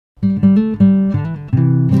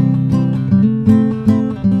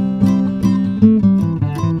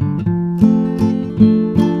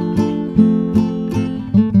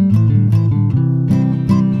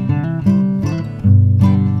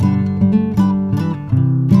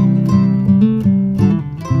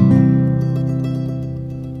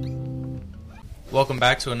Welcome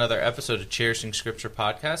back to another episode of Cherishing Scripture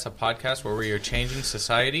Podcast, a podcast where we are changing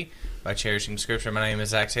society by cherishing Scripture. My name is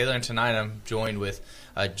Zach Taylor, and tonight I'm joined with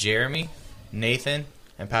Jeremy, Nathan,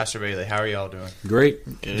 and Pastor Bailey. How are y'all doing? Great.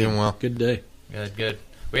 Good. Doing well. Good day. Good.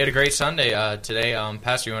 We had a great Sunday today.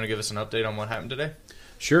 Pastor, you want to give us an update on what happened today?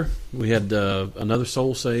 Sure. We had another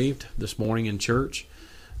soul saved this morning in church.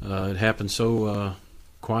 It happened so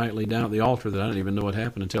quietly down at the altar that I didn't even know what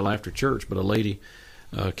happened until after church, but a lady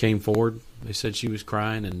came forward. They said she was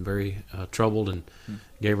crying and very troubled and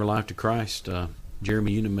gave her life to Christ.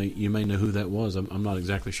 Jeremy, you may know who that was. I'm not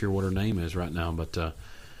exactly sure what her name is right now, but the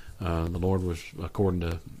Lord was, according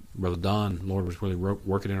to Brother Don, the Lord was really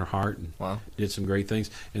working in her heart and did some great things.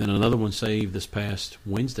 And then another one saved this past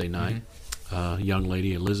Wednesday night. A young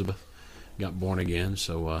lady, Elizabeth, got born again.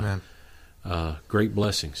 So great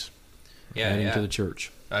blessings adding to the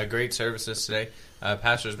church. Great services today.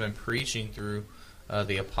 Pastor's been preaching through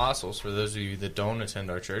the apostles, for those of you that don't attend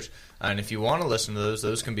our church. And if you want to listen to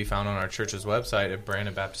those can be found on our church's website at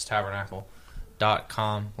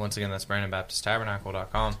BrandonBaptistTabernacle.com. Once again, that's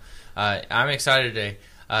BrandonBaptistTabernacle.com. I'm excited today.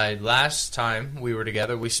 Last time we were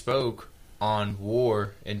together, we spoke on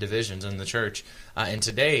war and divisions in the church. And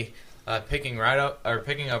today, picking up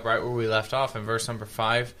right where we left off in verse number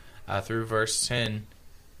 5 through verse 10,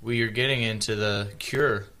 we are getting into the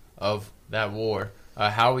cure of that war.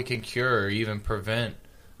 How we can cure or even prevent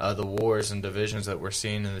the wars and divisions that we're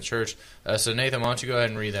seeing in the church. So Nathan, why don't you go ahead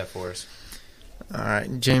and read that for us? All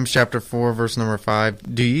right, James chapter 4, verse number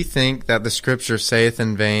 5. Do ye think that the Scripture saith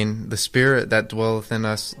in vain, the Spirit that dwelleth in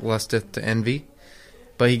us lusteth to envy?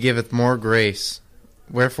 But he giveth more grace.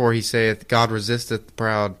 Wherefore he saith, God resisteth the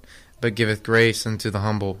proud, but giveth grace unto the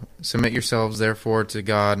humble. Submit yourselves therefore to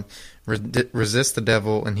God. Resist the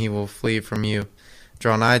devil, and he will flee from you.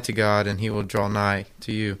 Draw nigh to God, and he will draw nigh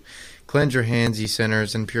to you. Cleanse your hands, ye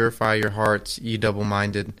sinners, and purify your hearts, ye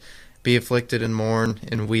double-minded. Be afflicted and mourn,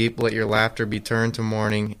 and weep. Let your laughter be turned to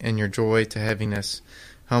mourning, and your joy to heaviness.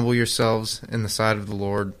 Humble yourselves in the sight of the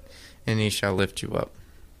Lord, and he shall lift you up.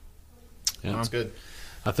 Yeah, that's good.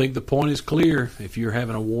 I think the point is clear. If you're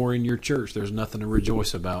having a war in your church, there's nothing to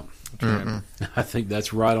rejoice about. I think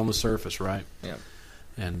that's right on the surface, right? Yeah.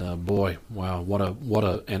 And boy, wow, what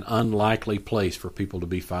an unlikely place for people to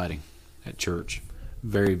be fighting at church.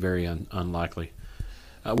 Very, very unlikely.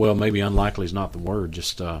 Well, maybe unlikely is not the word.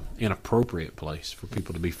 Just inappropriate place for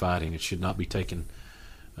people to be fighting. It should not be taken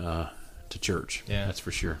to church. Yeah, that's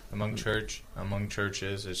for sure. Among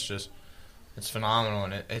churches, it's phenomenal,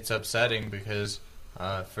 and it's upsetting because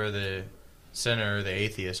for the sinner or the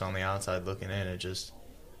atheist on the outside looking in, it just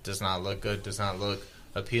does not look good. Does not look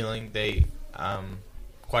appealing. They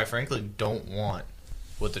quite frankly, don't want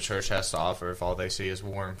what the church has to offer if all they see is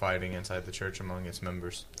war and fighting inside the church among its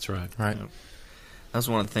members. That's right. Right. That's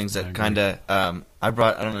one of the things that kind of I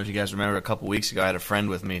brought. I don't know if you guys remember, a couple weeks ago I had a friend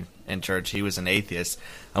with me in church. He was an atheist.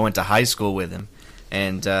 I went to high school with him,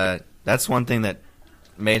 and that's one thing that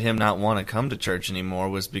made him not want to come to church anymore,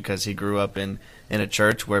 was because he grew up in a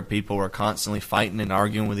church where people were constantly fighting and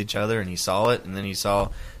arguing with each other, and he saw it, and then he saw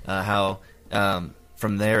how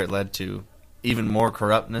from there it led to even more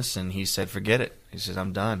corruptness, and he said, forget it. He says,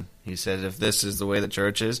 I'm done. He said, if this is the way the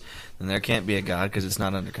church is, then there can't be a God because it's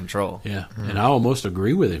not under control. Yeah, and I almost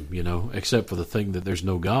agree with him, except for the thing that there's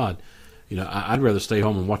no God. I'd rather stay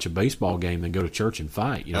home and watch a baseball game than go to church and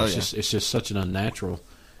fight. It's just such an unnatural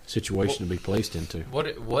situation to be placed into.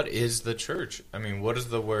 What is the church? I mean, what does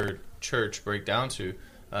the word church break down to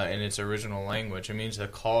in its original language? It means a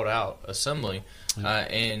called out assembly.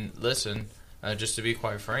 And listen, just to be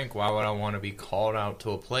quite frank, why would I want to be called out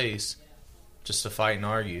to a place just to fight and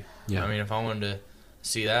argue? Yeah. I mean, if I wanted to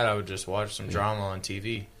see that, I would just watch some drama on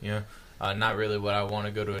TV. Not really what I want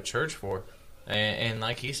to go to a church for. And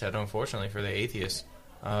like he said, unfortunately for the atheists,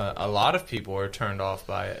 a lot of people are turned off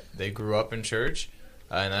by it. They grew up in church,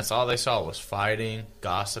 and that's all they saw was fighting,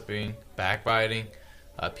 gossiping, backbiting,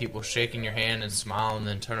 people shaking your hand and smiling and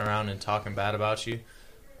then turn around and talking bad about you.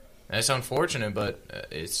 And it's unfortunate, but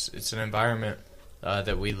it's an environment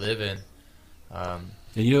that we live in. And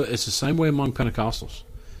it's the same way among Pentecostals.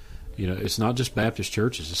 It's not just Baptist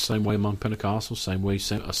churches. It's the same way among Pentecostals, same way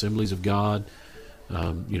Assemblies of God.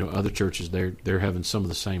 Other churches, they're having some of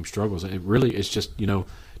the same struggles. It really, it's just,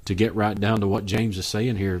 to get right down to what James is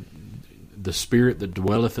saying here, the spirit that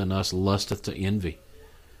dwelleth in us lusteth to envy.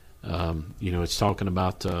 It's talking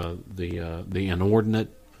about the inordinate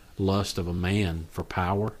lust of a man for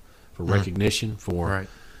power, for recognition, for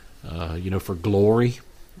for glory,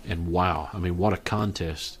 and wow, I mean, what a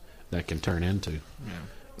contest that can turn into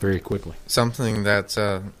very quickly. Something that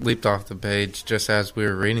leaped off the page just as we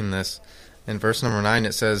were reading this in verse number 9,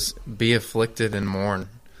 it says, "Be afflicted and mourn."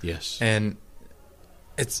 Yes. And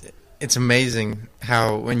it's amazing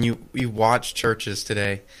how when you watch churches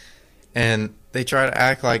today, and they try to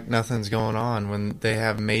act like nothing's going on when they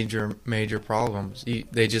have major problems.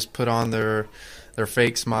 They just put on their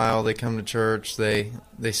fake smile. They come to church. They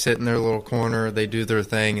sit in their little corner. They do their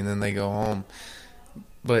thing, and then they go home.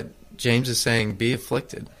 But James is saying, be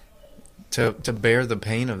afflicted, to bear the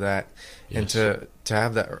pain of that, Yes. and to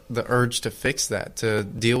have the urge to fix that, to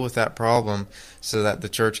deal with that problem, so that the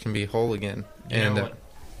church can be whole again.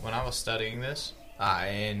 When I was studying this,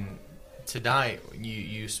 and tonight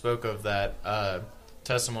you spoke of that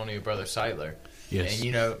testimony of Brother Seidler. Yes.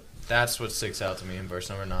 And that's what sticks out to me in verse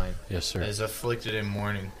number 9. Yes, sir. Is afflicted in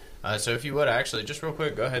mourning. So if you would actually, just real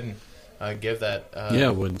quick, go ahead and give that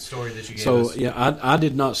story that you gave us. So, I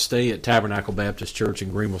did not stay at Tabernacle Baptist Church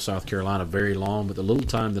in Greenville, South Carolina very long, but the little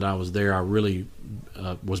time that I was there, I really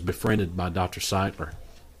was befriended by Dr. Seidler,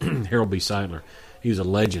 Harold B. Seidler. He was a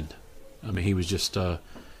legend. I mean, he was just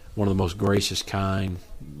one of the most gracious, kind,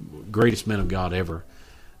 greatest men of God ever.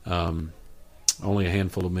 Only a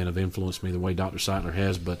handful of men have influenced me the way Dr. Seidler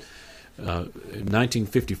has, but in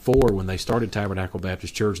 1954, when they started Tabernacle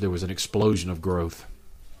Baptist Church, there was an explosion of growth.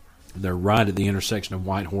 They're right at the intersection of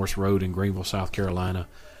White Horse Road in Greenville, South Carolina,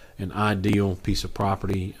 an ideal piece of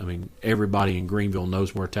property. I mean, everybody in Greenville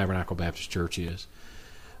knows where Tabernacle Baptist Church is.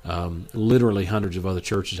 Literally hundreds of other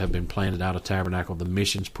churches have been planted out of Tabernacle. The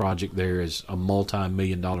missions project there is a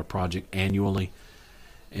multi-million-dollar project annually.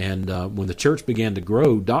 And when the church began to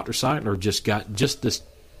grow, Dr. Seidler just got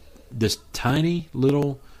this tiny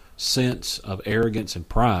little sense of arrogance and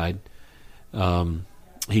pride.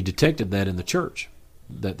 He detected that in the church,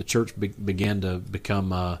 that the church began to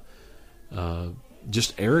become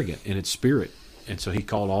just arrogant in its spirit. And so he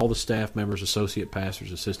called all the staff members, associate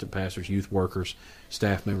pastors, assistant pastors, youth workers,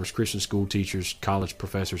 staff members, Christian school teachers, college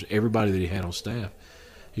professors, everybody that he had on staff.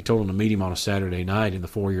 He told them to meet him on a Saturday night in the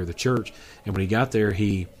foyer of the church. And when he got there,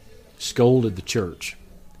 he scolded the church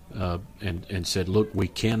and said, "Look, we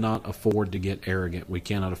cannot afford to get arrogant. We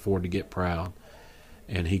cannot afford to get proud."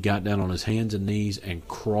 And he got down on his hands and knees and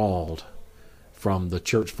crawled from the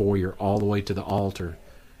church foyer all the way to the altar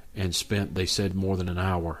and spent, they said, more than an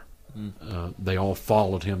hour. They all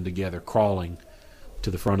followed him together, crawling to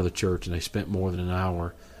the front of the church, and they spent more than an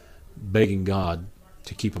hour begging God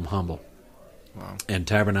to keep him humble. Wow. And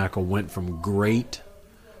Tabernacle went from great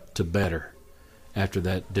to better after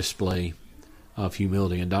that display of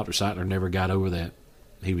humility. And Dr. Seidler never got over that.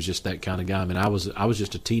 He was just that kind of guy. I mean, I was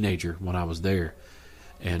just a teenager when I was there.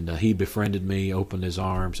 And he befriended me, opened his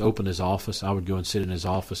arms, opened his office. I would go and sit in his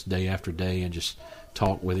office day after day and just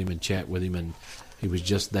talk with him and chat with him. And he was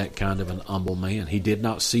just that kind of an humble man. He did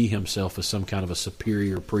not see himself as some kind of a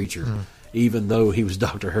superior preacher, even though he was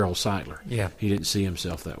Dr. Harold Seidler. Yeah. He didn't see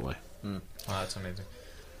himself that way. Oh, that's amazing.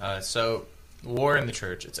 So, war in the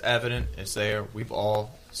church, it's evident, it's there, we've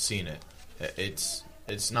all seen it.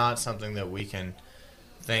 It's not something that we can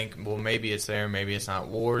think, well, maybe it's there, maybe it's not.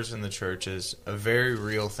 Wars in the church is a very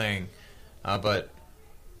real thing, but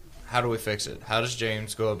how do we fix it? How does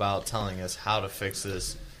James go about telling us how to fix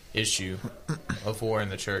this issue of war in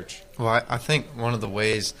the church? Well, I think one of the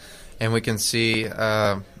ways, and we can see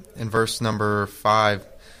in verse number 5,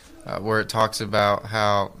 where it talks about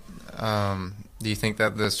how do you think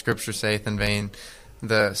that the scripture saith in vain,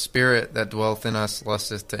 the spirit that dwelleth in us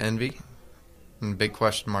lusteth to envy? And big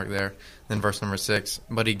question mark there. Then verse number 6,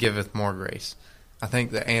 but he giveth more grace. I think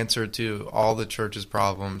the answer to all the church's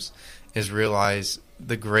problems is realize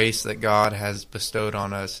the grace that God has bestowed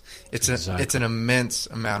on us. It's an immense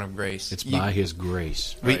amount of grace. It's by His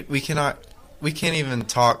grace. We can't even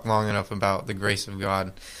talk long enough about the grace of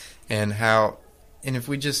God and if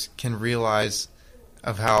we just can realize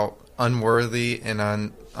of how unworthy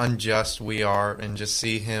and unjust we are, and just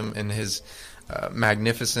see Him in His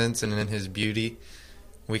magnificence and in His beauty,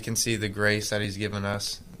 we can see the grace that He's given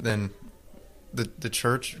us. Then the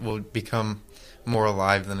church will become more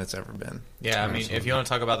alive than it's ever been. Yeah, I mean, if you want to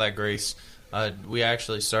talk about that grace, we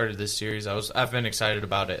actually started this series. I've been excited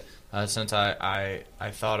about it since I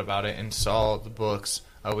thought about it and saw the books.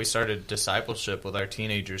 We started discipleship with our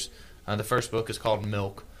teenagers. The first book is called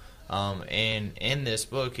Milk. And in this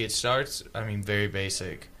book, it starts, very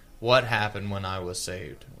basic. What happened when I was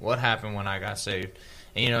saved? What happened when I got saved?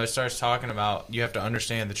 And, it starts talking about you have to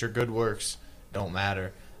understand that your good works don't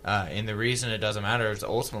matter. And the reason it doesn't matter is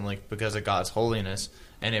ultimately because of God's holiness.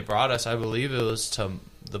 And it brought us, I believe it was to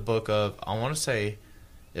the book of, I want to say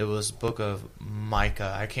it was book of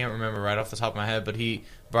Micah. I can't remember right off the top of my head, but he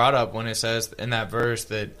brought up when it says in that verse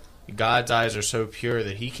that God's eyes are so pure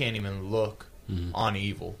that He can't even look on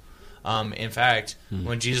evil. In fact,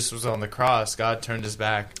 when Jesus was on the cross, God turned his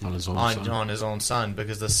back on his own son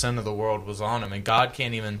because the sin of the world was on him. And God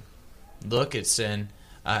can't even look at sin.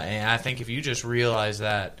 And I think if you just realize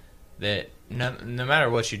that no matter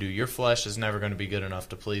what you do, your flesh is never going to be good enough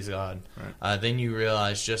to please God. Right. Then you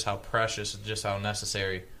realize just how precious, just how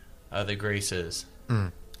necessary the grace is.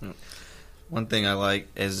 One thing I like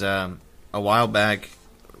is a while back,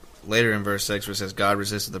 later in verse 6, where it says, God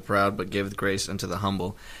resisteth the proud, but giveth grace unto the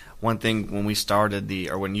humble. One thing when you started the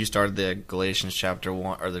Galatians chapter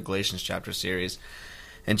 1, or the Galatians chapter series,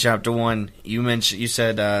 in chapter 1, you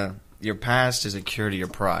said your past is a cure to your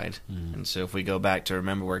pride. And so if we go back to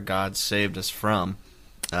remember where God saved us from,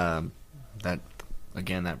 that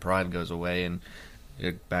pride goes away, and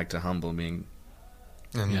you're back to humble being.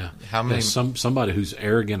 And how many? Somebody who's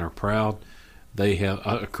arrogant or proud, they have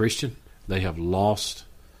a Christian. They have lost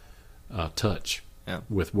touch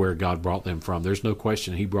with where God brought them from. There's no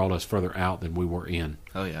question He brought us further out than we were in.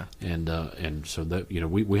 Oh yeah, and so that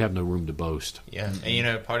we have no room to boast. Yeah,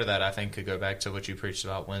 and part of that I think could go back to what you preached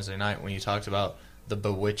about Wednesday night when you talked about the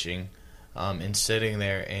bewitching, and sitting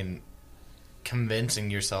there and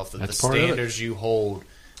convincing yourself that the standards you hold,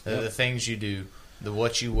 the things you do,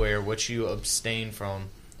 what you wear, what you abstain from,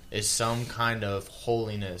 is some kind of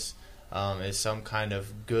holiness, is some kind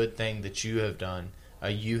of good thing that you have done.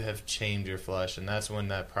 You have chained your flesh, and that's when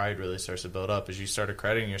that pride really starts to build up, as you start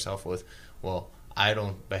accrediting yourself with, well, I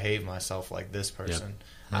don't behave myself like this person.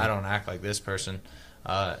 I don't act like this person.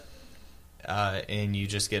 And you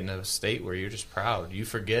just get in a state where you're just proud. You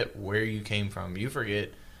forget where you came from. You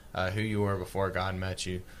forget who you were before God met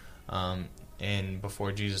you. And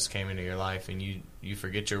before Jesus came into your life, and you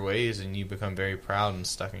forget your ways, and you become very proud and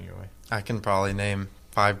stuck in your way. I can probably name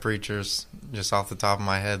 5 preachers just off the top of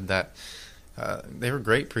my head that they were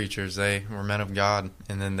great preachers. They were men of God,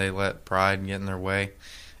 and then they let pride get in their way.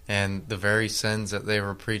 And the very sins that they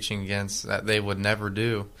were preaching against that they would never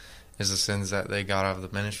do is the sins that they got out of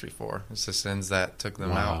the ministry for. It's the sins that took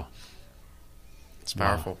them out. It's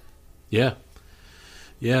powerful. Yeah.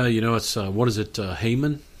 Yeah, it's, what is it,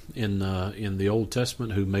 Haman in the Old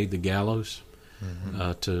Testament who made the gallows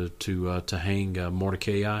to hang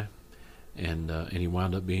Mordecai, and he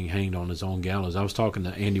wound up being hanged on his own gallows. I was talking to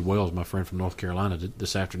Andy Wells, my friend from North Carolina,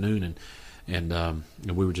 this afternoon, and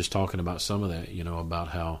we were just talking about some of that, about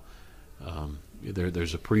how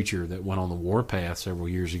there's a preacher that went on the warpath several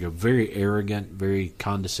years ago, very arrogant, very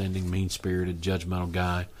condescending, mean-spirited, judgmental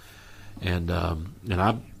guy, and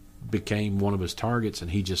I became one of his targets,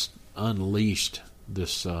 and he just unleashed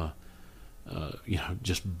this,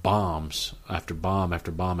 just bombs after bomb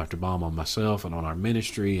after bomb after bomb on myself and on our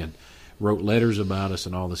ministry, and wrote letters about us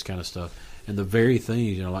and all this kind of stuff. And the very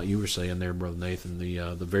things, like you were saying there, Brother Nathan,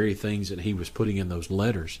 the very things that he was putting in those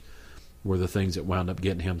letters were the things that wound up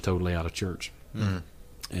getting him totally out of church.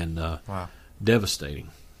 And devastating.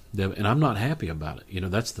 And I'm not happy about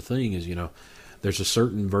it. That's the thing is, there's a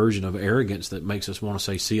certain version of arrogance that makes us want to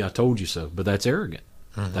say, see, I told you so. But that's arrogant.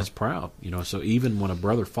 That's proud. So even when a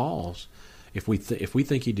brother falls, if we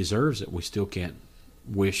think he deserves it, we still can't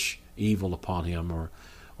wish evil upon him or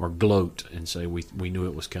gloat and say we knew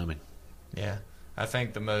it was coming. Yeah, I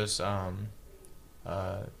think the most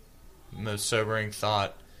sobering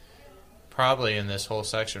thought, probably in this whole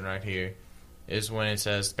section right here, is when it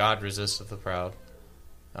says, "God resisteth the proud,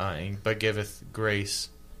 but giveth grace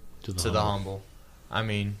to the humble." I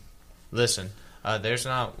mean, listen, there's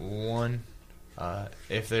not one.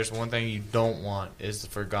 If there's one thing you don't want, is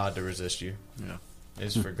for God to resist you. Yeah,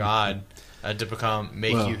 is for God to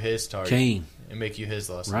make you His target. Cain. And make you His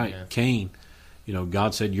lesson. Right, yeah. Cain.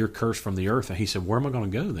 God said, "You're cursed from the earth," and he said, "Where am I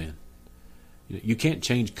going to go then?" You can't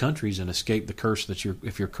change countries and escape the curse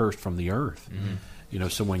if you're cursed from the earth.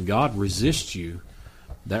 So when God resists you,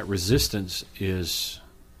 that resistance is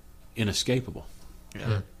inescapable.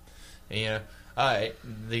 Yeah.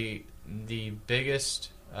 The biggest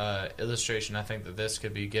illustration I think that this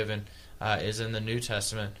could be given is in the New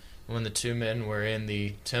Testament when the 2 men were in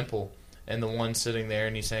the temple. And the one sitting there,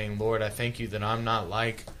 and he's saying, "Lord, I thank you that I'm not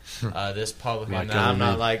like this publican, that I'm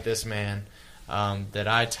not like this man, that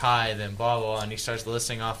I tithe and blah, blah, blah." And he starts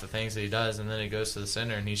listing off the things that he does, and then he goes to the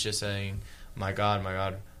sinner, and he's just saying, my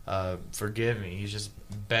God, forgive me. He's just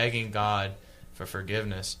begging God for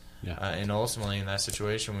forgiveness. Yeah. And ultimately, in that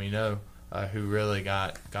situation, we know who really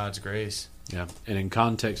got God's grace. Yeah, and in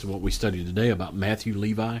context of what we studied today about Matthew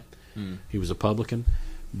Levi, he was a publican.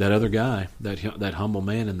 That other guy, that humble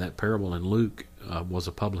man in that parable in Luke, was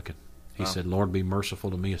a publican. He said, "Lord, be merciful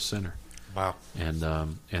to me, a sinner." Wow.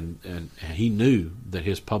 And he knew that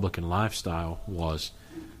his publican lifestyle was,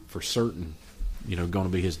 for certain, going to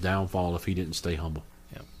be his downfall if he didn't stay humble.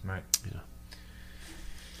 Yep. Right. Yeah.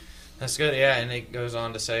 That's good, yeah, and it goes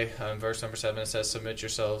on to say, in verse number 7, it says, "Submit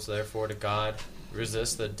yourselves, therefore, to God.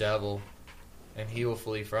 Resist the devil, and he will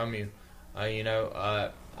flee from you."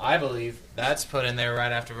 I believe that's put in there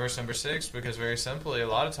right after verse number 6, because very simply, a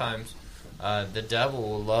lot of times, the devil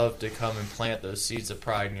will love to come and plant those seeds of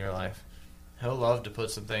pride in your life. He'll love to put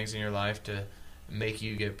some things in your life to make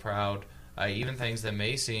you get proud, even things that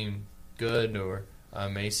may seem good or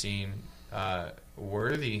may seem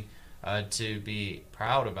worthy to be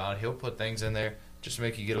proud about. He'll put things in there just to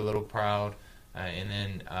make you get a little proud, and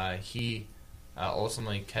then he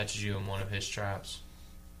ultimately catches you in one of his traps.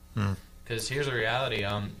 Because here's the reality.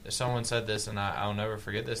 Someone said this, and I'll never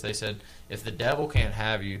forget this. They said, if the devil can't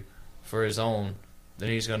have you for his own, then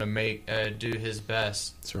he's going to do his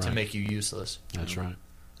best to make you useless. That's right.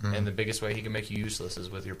 And the biggest way he can make you useless is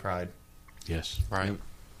with your pride. Yes. Right.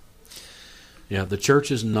 Yeah, the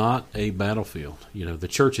church is not a battlefield. The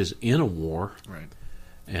church is in a war. Right.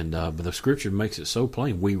 And but the Scripture makes it so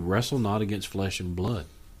plain. We wrestle not against flesh and blood.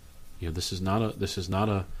 This is not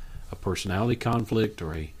a personality conflict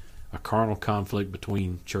or a carnal conflict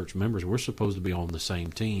between church members. We're supposed to be on the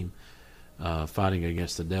same team, fighting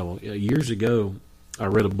against the devil. Years ago, I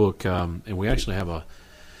read a book, and we actually have a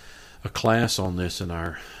class on this in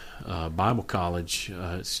our Bible college.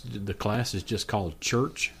 The class is just called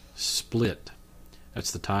Church Split.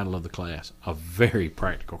 That's the title of the class. A very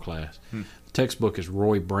practical class. The textbook is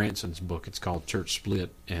Roy Branson's book. It's called Church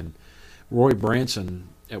Split. And Roy Branson,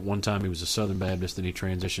 at one time, he was a Southern Baptist, and he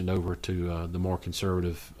transitioned over to the more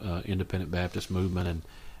conservative Independent Baptist movement.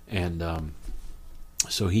 And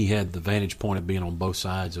so he had the vantage point of being on both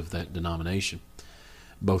sides of that denomination,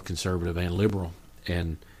 both conservative and liberal.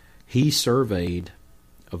 And he surveyed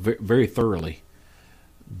very thoroughly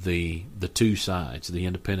the two sides, the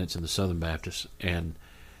Independents and the Southern Baptists, and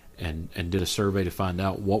did a survey to find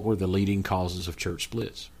out what were the leading causes of church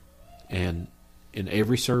splits. And in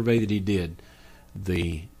every survey that he did,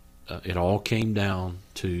 it all came down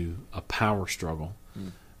to a power struggle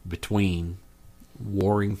between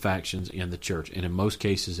warring factions in the church. And in most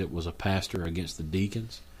cases, it was a pastor against the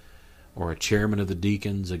deacons, or a chairman of the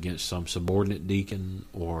deacons against some subordinate deacon,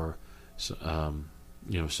 or so on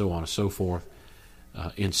and so forth.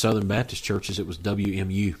 In Southern Baptist churches, it was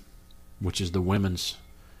WMU, which is the women's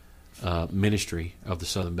ministry of the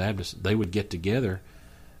Southern Baptists. They would get together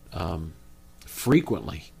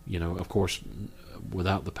frequently, of course,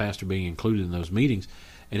 without the pastor being included in those meetings,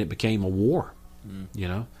 and it became a war.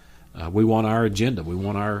 We want our agenda, we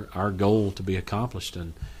want our goal to be accomplished,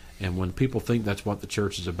 and when people think that's what the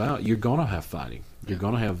church is about, you're going to have fighting, you're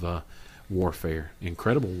going to have warfare,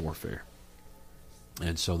 incredible warfare.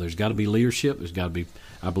 And so there's got to be leadership. There's got to be,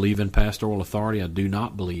 I believe in pastoral authority. I do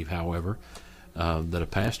not believe, however, that a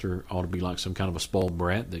pastor ought to be like some kind of a spoiled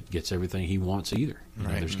brat that gets everything he wants either.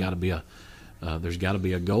 There's got to be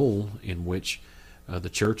a goal in which the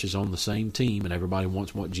church is on the same team and everybody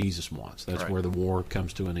wants what Jesus wants. That's where the war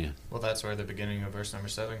comes to an end. Well, that's where the beginning of verse number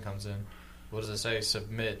 7 comes in. What does it say?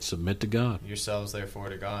 Submit to God. Yourselves, therefore,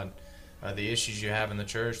 to God. The issues you have in the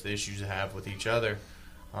church, the issues you have with each other,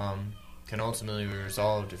 can ultimately be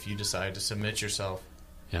resolved if you decide to submit yourself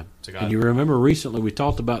to God. And you remember recently we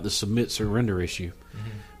talked about the submit-surrender issue,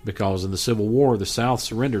 because in the Civil War the South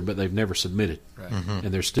surrendered, but they've never submitted.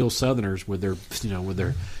 And there's still Southerners with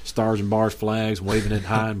their stars and bars flags, waving it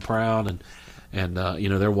high and proud, and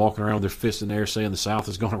they're walking around with their fists in the air saying the South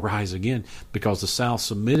is going to rise again, because the South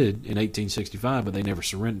submitted in 1865, but they never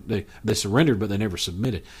surrendered. They surrendered, but they never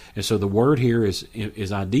submitted. And so the word here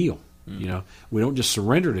is ideal. We don't just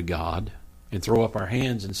surrender to God and throw up our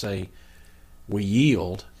hands and say we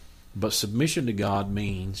yield, but submission to God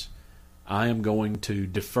means I am going to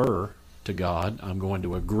defer to God, I'm going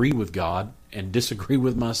to agree with God and disagree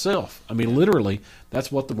with myself. I mean, literally,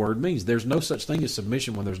 that's what the word means. There's no such thing as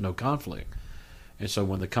submission when there's no conflict. And so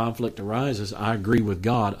when the conflict arises, I agree with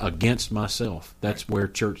God against myself. That's where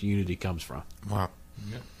church unity comes from. Wow.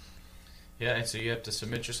 Yeah, and so you have to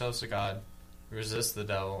submit yourselves to God, resist the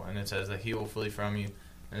devil, and it says that he will flee from you.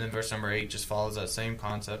 And then verse number 8 just follows that same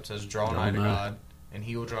concept. It says, draw nigh to God, and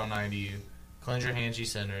he will draw nigh to you. Cleanse your hands, ye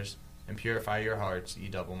sinners, and purify your hearts, ye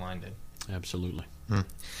double-minded. Absolutely. I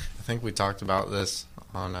think we talked about this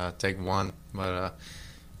on take 1, but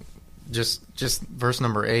just verse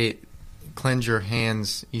number 8, cleanse your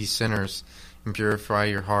hands, ye sinners, and purify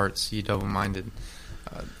your hearts, ye double-minded.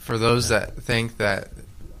 For those that think that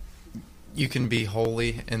you can be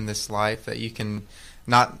holy in this life, that you can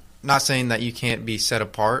not saying that you can't be set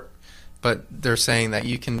apart, but they're saying that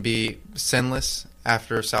you can be sinless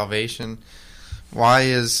after salvation, why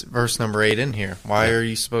is verse number 8 in here? Why Yeah. are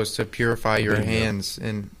you supposed to purify your Bingo. hands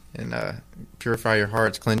and purify your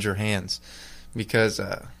hearts, cleanse your hands? Because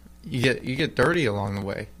you get dirty along the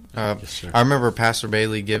way. Yes, sir. I remember Pastor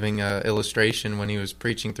Bailey giving an illustration when he was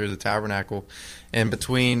preaching through the tabernacle, and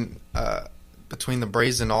between the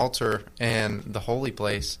brazen altar and the holy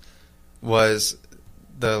place was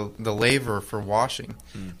the laver for washing,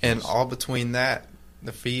 and all between that,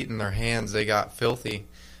 the feet and their hands, they got filthy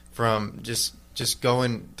from just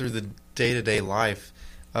going through the day-to-day life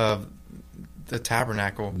of the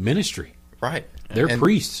tabernacle Ministry. right. They're And-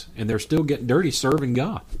 priests, and they're still getting dirty serving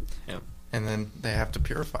God. and then they have to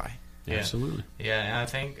purify. Yeah. Absolutely. Yeah, and I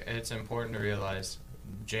think it's important to realize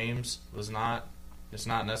James was not. It's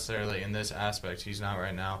not necessarily in this aspect. He's not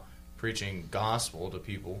right now preaching gospel to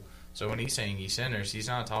people. So when he's saying ye sinners, he's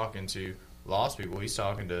not talking to lost people. He's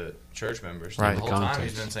talking to church members. Right. The whole In time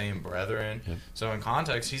context. he's been saying brethren. Yep. So in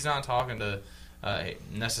context, he's not talking to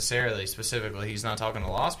necessarily specifically. He's not talking to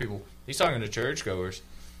lost people. He's talking to churchgoers.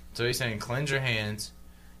 So he's saying, "Cleanse your hands,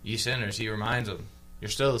 ye sinners." He reminds them, "You're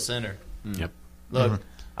still a sinner." Yep. Look,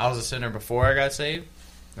 I was a sinner before I got saved.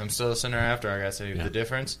 I'm still a sinner after I got saved. Yeah. The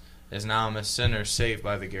difference is now I'm a sinner saved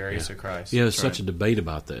by the grace of Christ. Yeah, there's such a debate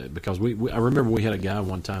about that because I remember we had a guy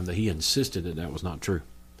one time that he insisted that was not true,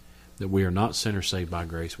 that we are not sinners saved by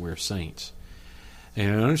grace, we're saints.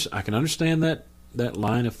 And I can understand that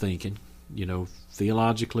line of thinking. You know,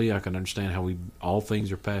 theologically, I can understand how old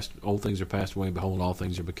things are passed away, behold, all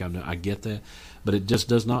things are become new. I get that, but it just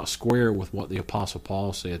does not square with what the Apostle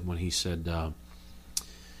Paul said when he said,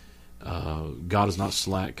 God is not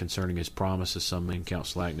slack concerning his promise, as some men count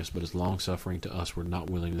slackness, but is long-suffering to us. We're not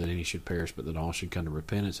willing that any should perish, but that all should come to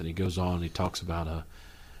repentance. And he goes on and he talks about,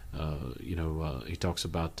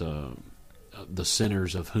 the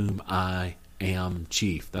sinners of whom I am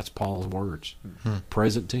chief. That's Paul's words.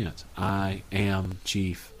 Present tense. I am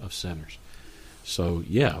chief of sinners. So,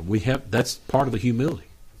 yeah, that's part of the humility,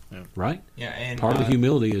 right? Yeah, and Part of the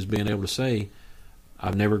humility is being able to say,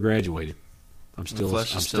 I've never graduated. I'm still a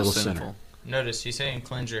sinner. sinful. notice he's saying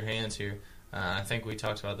cleanse your hands here. I think we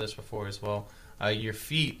talked about this before as well. Your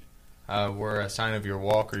feet were a sign of your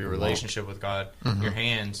walk or your relationship with God. Mm-hmm. Your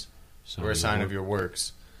hands So were a sign of your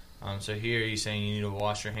works. So here he's saying you need to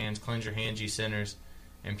wash your hands, cleanse your hands, ye sinners,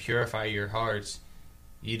 and purify your hearts,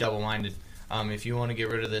 ye double-minded. If you want to get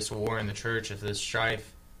rid of this war in the church, if this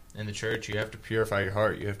strife in the church, you have to purify your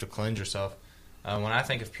heart. You have to cleanse yourself. When I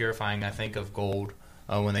think of purifying, I think of gold.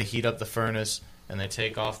 When they heat up the furnace and they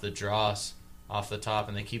take off the dross off the top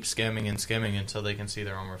and they keep skimming and skimming until they can see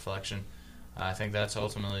their own reflection. I think that's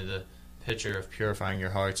ultimately the picture of purifying your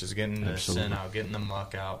hearts, is getting the sin out, getting the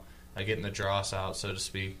muck out, getting the dross out, so to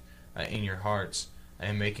speak, in your hearts,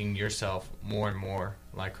 and making yourself more and more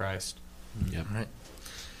like Christ. Yep. Right.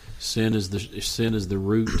 Sin is the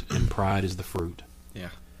root, and pride is the fruit. Yeah.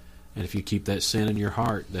 And if you keep that sin in your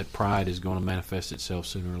heart, that pride is going to manifest itself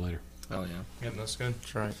sooner or later. Oh, yeah. Yep, that's good.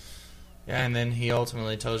 That's right. Yeah, and then he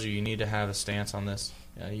ultimately tells you need to have a stance on this.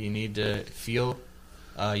 You need to feel,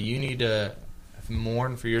 you need to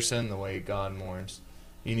mourn for your sin the way God mourns.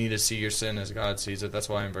 You need to see your sin as God sees it. That's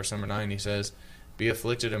why in verse number 9 he says, be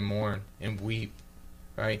afflicted and mourn and weep.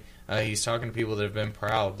 Right? He's talking to people that have been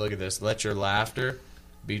proud. Look at this. Let your laughter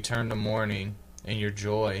be turned to mourning and your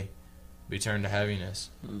joy be turned to heaviness.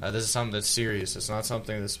 This is something that's serious. It's not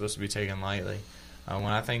something that's supposed to be taken lightly. When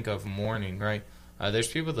I think of mourning, right, there's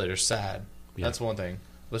people that are sad. Yeah. That's one thing.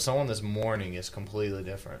 But someone that's mourning is completely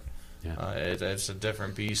different. Yeah. It's a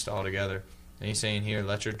different beast altogether. And he's saying here,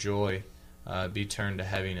 let your joy be turned to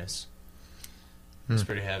heaviness. It's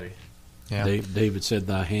pretty heavy. Yeah. David said,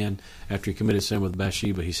 thy hand, after he committed sin with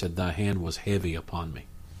Bathsheba, he said, thy hand was heavy upon me.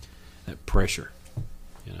 That pressure,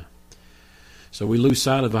 you know. So we lose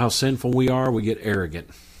sight of how sinful we are, we get arrogant.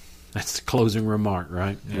 That's the closing remark,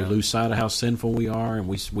 right? Yeah. We lose sight of how sinful we are, and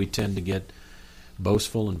we tend to get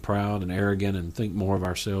boastful and proud and arrogant and think more of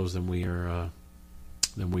ourselves than we are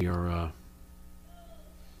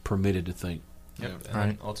permitted to think. Yep. And Right.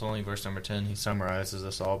 then ultimately, verse number 10, he summarizes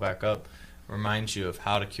this all back up, reminds you of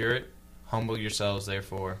how to cure it. Humble yourselves,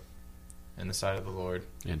 therefore, in the sight of the Lord.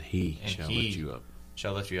 And he And shall he lift you up.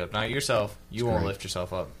 Shall lift you up. Not yourself. You That's won't great. lift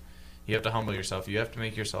yourself up. You have to humble yourself. You have to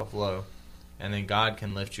make yourself low. And then God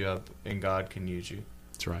can lift you up, and God can use you.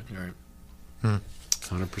 That's right. All right.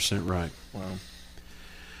 100% right. Wow.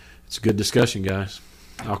 It's a good discussion, guys.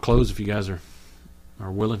 I'll close if you guys are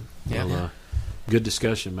willing. Yeah. Well, good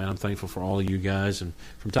discussion, man. I'm thankful for all of you guys. And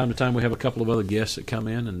from time to time, we have a couple of other guests that come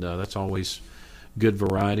in, and that's always good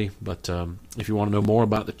variety. But if you want to know more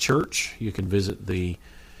about the church, you can visit the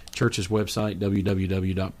church's website,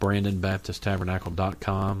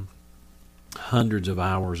 www.brandonbaptisttabernacle.com. hundreds of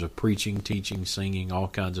hours of preaching, teaching, singing, all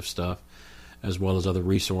kinds of stuff, as well as other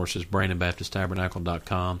resources,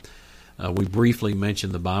 BrandonBaptistTabernacle.com. We briefly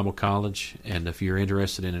mentioned the Bible College, and if you're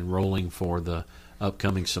interested in enrolling for the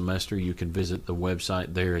upcoming semester, you can visit the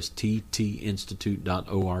website there. It's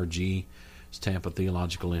ttinstitute.org. It's Tampa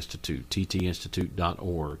Theological Institute,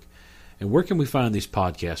 ttinstitute.org. And where can we find these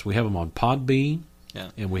podcasts? We have them on Podbean,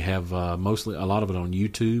 and we have mostly a lot of it on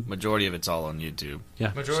YouTube. Majority of it's all on YouTube.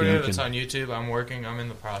 Yeah, Majority of it's on YouTube. I'm in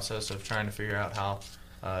the process of trying to figure out how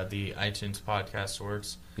the iTunes podcast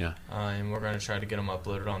works. Yeah. And we're going to try to get them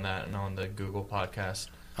uploaded on that and on the Google podcast.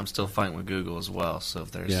 I'm still fighting with Google as well, so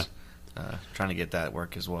if there's trying to get that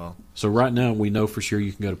work as well. So right now we know for sure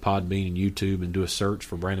you can go to Podbean and YouTube and do a search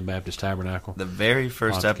for Brandon Baptist Tabernacle. The very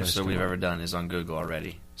first podcast episode we've ever done is on Google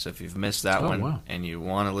already. So if you've missed that one and you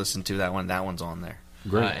want to listen to that one's on there.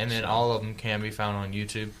 Great. And then all of them can be found on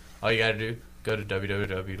YouTube. All you got to do, go to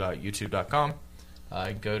www.youtube.com.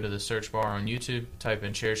 Go to the search bar on YouTube, type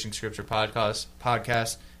in Cherishing Scripture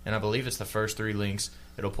podcast, and I believe it's the first 3 links.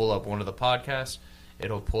 It'll pull up one of the podcasts.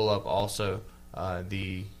 It'll pull up also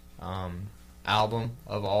the album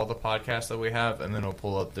of all the podcasts that we have, and then it'll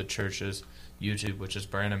pull up the church's YouTube, which is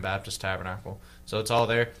Brandon Baptist Tabernacle. So it's all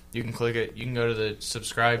there. You can click it. You can go to the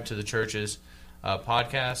subscribe to the church's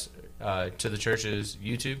podcast, to the church's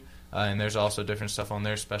YouTube, and there's also different stuff on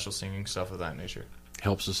there, special singing, stuff of that nature.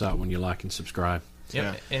 Helps us out when you like and subscribe. Yep.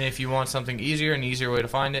 Yeah. And if you want something easier, an easier way to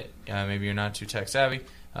find it, maybe you're not too tech savvy,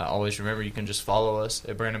 always remember you can just follow us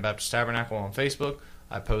at Brandon Baptist Tabernacle on Facebook.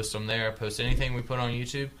 I post them there. I post anything we put on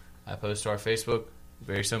YouTube. I post to our Facebook.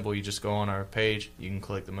 Very simple. You just go on our page. You can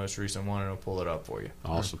click the most recent one, and it'll pull it up for you.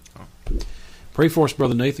 Awesome. Pray for us,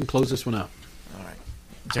 Brother Nathan. Close this one out. All right.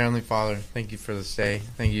 Dear Heavenly Father, thank you for this day.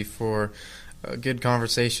 Thank you for a good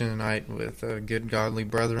conversation tonight with good godly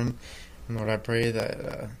brethren. And Lord, I pray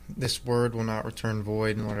that this word will not return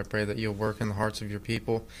void. And Lord, I pray that you'll work in the hearts of your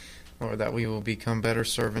people. Lord, that we will become better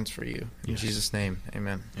servants for you. In Jesus' name,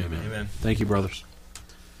 amen. Amen. Thank you, brothers.